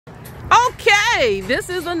Hey, this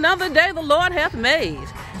is another day the Lord hath made,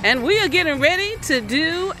 and we are getting ready to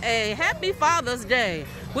do a Happy Father's Day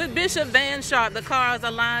with Bishop Van Sharpe. The cars are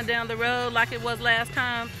lined down the road like it was last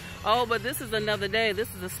time. Oh, but this is another day. This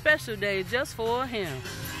is a special day just for him.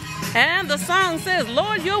 And the song says,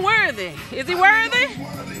 Lord, you're worthy. Is he worthy?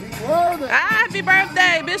 Worthy. Happy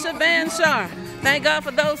birthday, Bishop Van Sharpe. Thank God for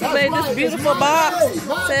those who made this beautiful box.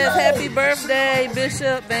 Says happy birthday,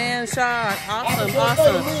 Bishop Van Sharpe. Awesome,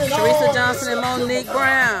 awesome. Teresa Johnson and Monique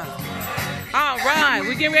Brown. All right,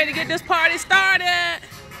 we're getting ready to get this party started.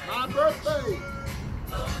 My birthday.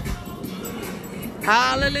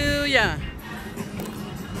 Hallelujah.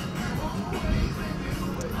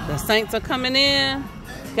 The saints are coming in.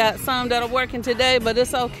 Got some that are working today, but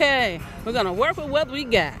it's okay. We're going to work with what we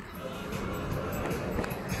got.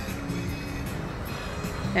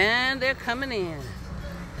 And they're coming in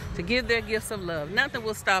to give their gifts of love. Nothing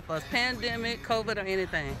will stop us. Pandemic, COVID, or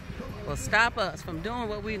anything will stop us from doing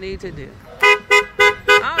what we need to do.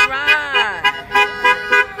 All right.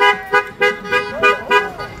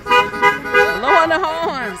 Blowing the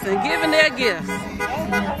horns and giving their gifts.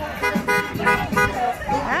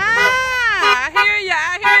 I hear ya,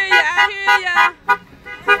 I hear ya, I hear ya.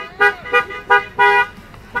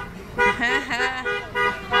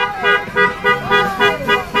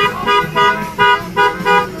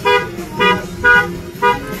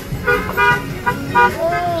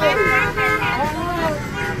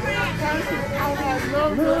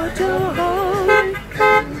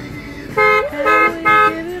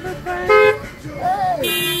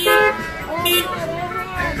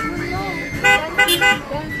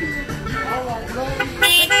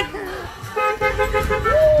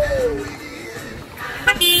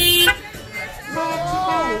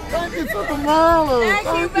 Thank you, Sister Marla. Thank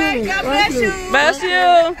you. God bless you. Bless you.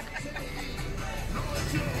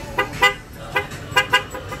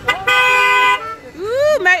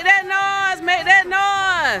 Ooh, make that noise, make that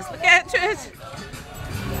noise. Look at Trish.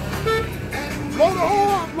 Blow the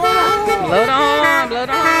horn, blow the horn. Blow the horn, blow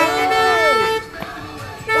the horn.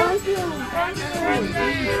 Thank you, thank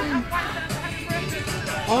you.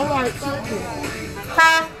 All right, thank you.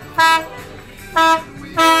 All right.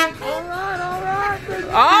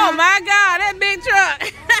 Oh my God, that big truck.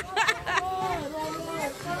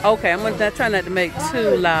 Okay, I'm gonna try not to make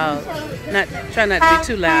too loud. Try not to be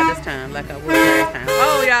too loud this time, like I was last time.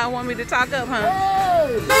 Oh, y'all want me to talk up, huh?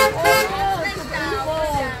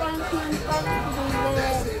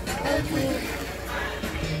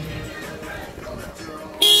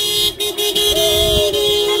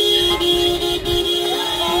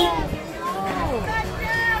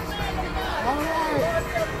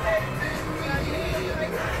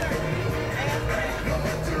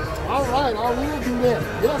 All right, I will do that.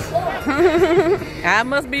 Yes, sir. I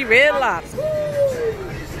must be Red Lobster.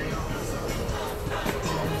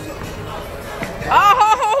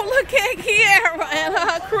 Oh, look at Kiara and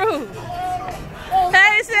her crew.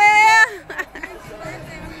 Hey, Sam.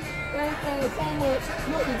 Thank you so much.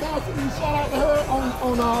 Look, did y'all see me shout out to her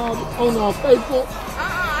on Facebook? I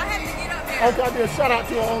had to get up there. Okay, I did a shout out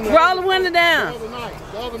to her on the Roll the window down.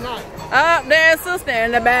 The other night. Up there's sister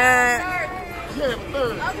in the back. Yeah,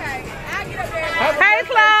 third. Okay, I'll get up there. Hey,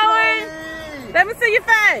 Chloe. Let me see your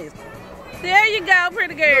face. There you go,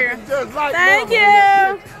 pretty girl. Just like Thank mama.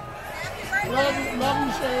 you. Love you,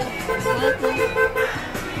 Shan. Thank you.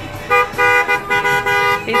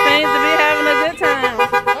 He seems to be having a good time.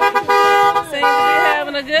 Seems to be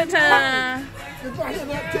having a good time. If I hit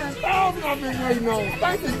that 10,000 I've been waiting on.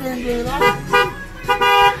 Thank you, Green.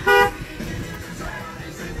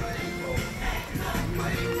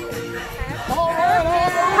 All right.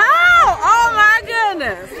 Oh my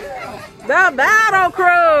goodness. The battle crew.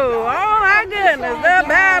 Oh my goodness. The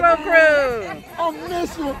battle crew. I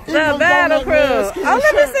miss you. The battle crew. Oh,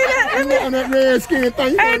 let me see that. And that red skin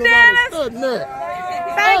thing. Hey, Dennis.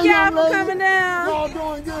 Thank y'all for coming down. Y'all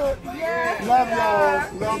doing good. Love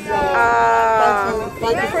y'all. Love y'all.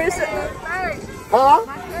 Thank you. Appreciate it. Huh?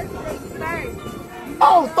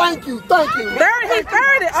 Oh, thank you. Thank you. 30, he's 30.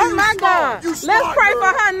 Oh my God. Let's pray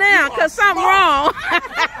for her now, because something wrong.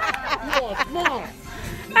 You are smart.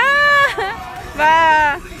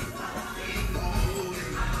 Bye.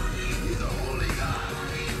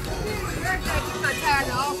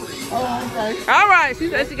 Oh, okay. All right. She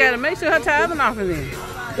said she got to make sure her tithes and offerings in.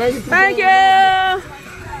 Thank you. Thank you.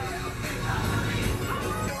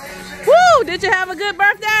 Woo! Did you have a good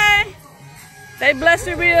birthday? They blessed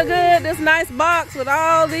you real good. This nice box with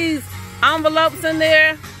all these envelopes in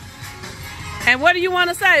there. And what do you want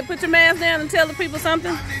to say? Put your mask down and tell the people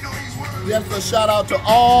something. Yes, a shout out to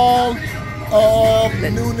all of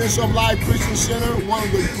Newness of Life Christian Center, one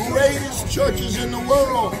of the greatest churches in the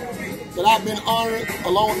world, that I've been honored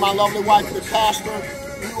along with my lovely wife, the pastor.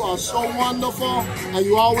 You are so wonderful, and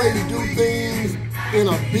you always do things in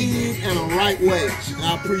a big and a right way. And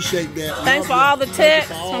I appreciate that. Thanks for all the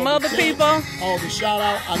texts from other people. All the shout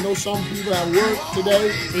out. I know some people have worked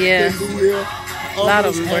today. Yes. Couldn't be here. A lot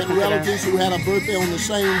of Others them had working relatives who had a birthday on the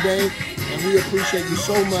same day, and we appreciate you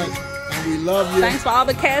so much, and we love you. Thanks for all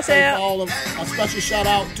the cash out. A special shout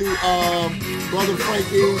out to Brother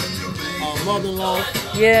Frankie's mother-in-law.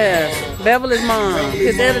 Yes, Beverly's mom,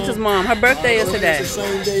 his editor's mom. Her birthday is today. It's the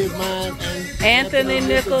same day as mine. And Anthony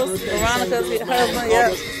Nichols, Veronica's husband.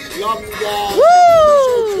 Yep. Love you guys.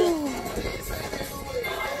 Woo!